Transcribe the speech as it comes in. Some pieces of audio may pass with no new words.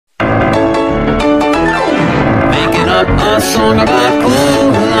a song about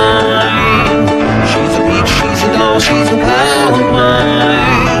Coraline. She's a peach, she's a doll, she's a pal of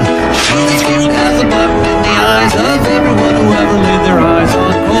mine. She's as cute as a button in the eyes of everyone who ever laid their eyes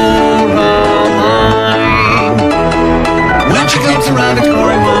on Coraline. When she comes around a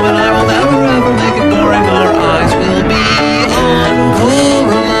gory moment, I will never ever make it boring. Our eyes will be on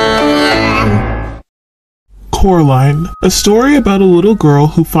Coraline. Coraline, a story about a little girl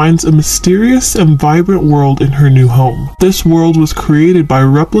who finds a mysterious and vibrant world in her new home. This world was created by a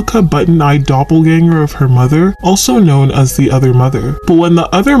replica button-eyed doppelganger of her mother, also known as the other mother. But when the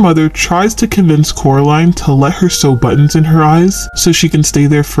other mother tries to convince Coraline to let her sew buttons in her eyes so she can stay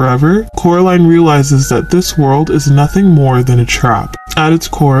there forever, Coraline realizes that this world is nothing more than a trap. At its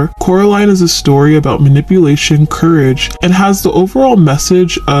core, Coraline is a story about manipulation, courage, and has the overall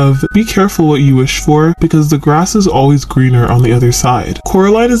message of be careful what you wish for because the grass is always greener on the other side.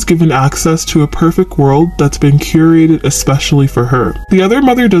 Coraline is given access to a perfect world that's been curated especially for her. The other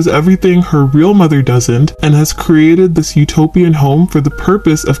mother does everything her real mother doesn't and has created this utopian home for the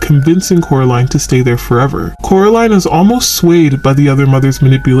purpose of convincing Coraline to stay there forever. Coraline is almost swayed by the other mother's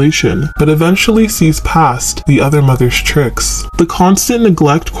manipulation, but eventually sees past the other mother's tricks. The constant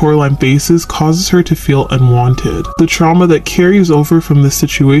neglect Coraline faces causes her to feel unwanted. The trauma that carries over from this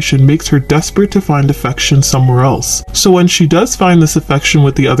situation makes her desperate to find affection somewhere else. So when she does find this affection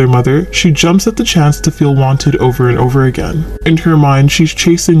with the other mother, she jumps at the chance to feel wanted over and over again. In her mind, she's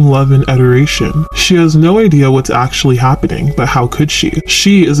chasing love and adoration. She has no idea what's actually happening, but how could she?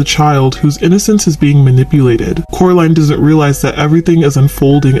 She is a child whose innocence is being manipulated. Coraline doesn't realize that everything is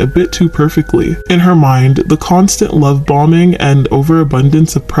unfolding a bit too perfectly. In her mind, the constant love bombing and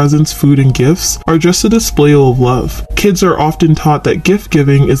overabundance of presents, food, and gifts are just a display of love. Kids are often taught that gift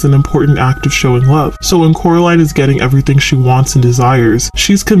giving is an important act of showing love. So when Coraline is getting everything she wants and desires,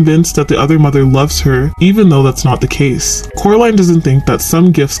 she's convinced that the other mother loves her, even though that's not the case. Coraline doesn't think that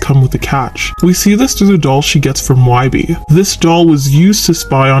some gifts come with a catch. We see this through the doll she gets from YB. This doll was used to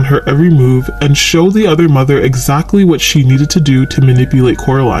spy on her every move and show the other mother exactly what she needed to do to manipulate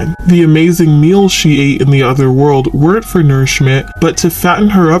Coraline. The amazing meals she ate in the other world weren't for nourishment, but to fatten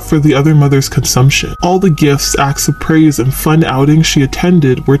her up for the other mother's consumption. All the gifts, acts of praise, and fun outings she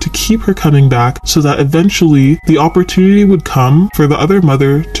attended were to keep her coming back so that eventually the opportunity would come for the other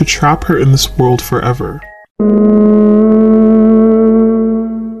mother to trap her in this world forever.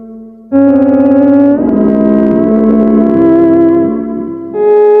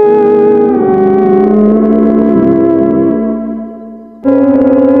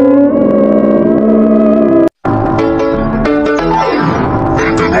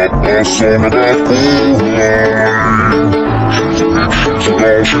 Song about Coraline. She's a bitch, she's a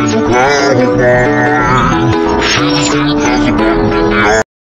doll, she's a pal of mine. She's as cute as a button in the eye.